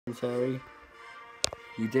Harry.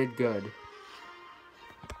 You did good.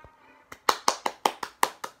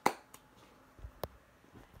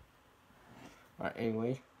 Alright,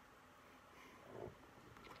 anyway.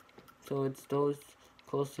 So it's those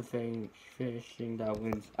close to finishing that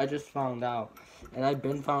wins. I just found out. And I've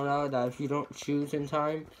been found out that if you don't choose in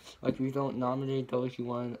time, like if you don't nominate those you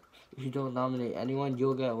want, if you don't nominate anyone,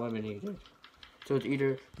 you'll get eliminated. So it's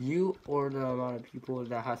either you or the amount of people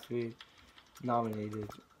that has to be nominated.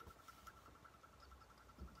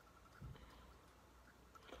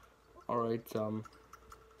 Alright,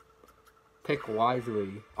 pick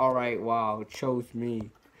wisely. Alright, wow, chose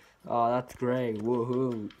me. Oh, that's great.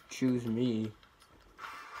 Woohoo. Choose me.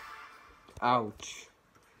 Ouch.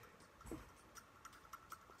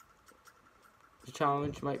 The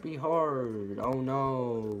challenge might be hard. Oh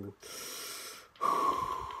no.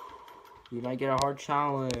 You might get a hard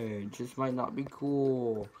challenge. This might not be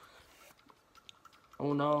cool.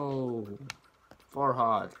 Oh no.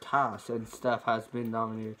 Farhad, Cass, and Steph has been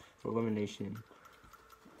nominated for elimination.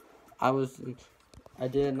 I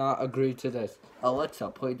did not agree to this. Alexa,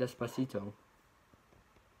 play Despacito.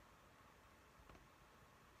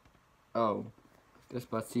 Oh,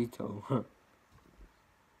 Despacito.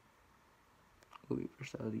 Wait for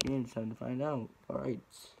start of the game. It's time to find out. Alright,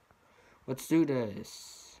 let's do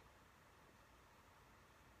this.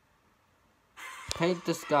 Paint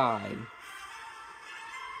the sky.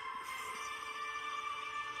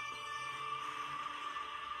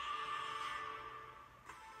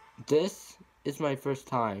 This is my first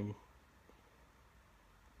time.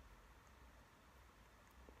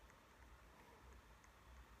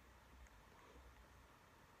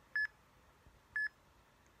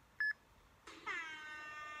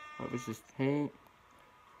 I was just paint.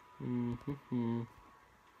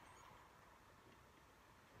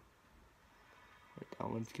 That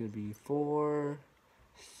one's gonna be 4,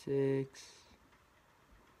 6.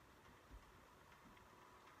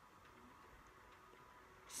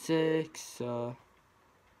 6,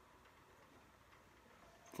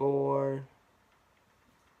 4.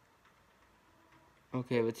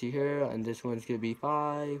 Okay, let's see here, and this one's gonna be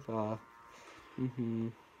 5.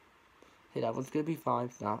 Hey, that one's gonna be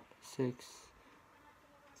 5, not 6.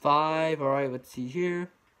 5. All right, let's see here.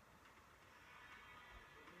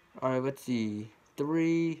 All right, let's see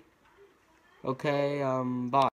 3. Okay, bye.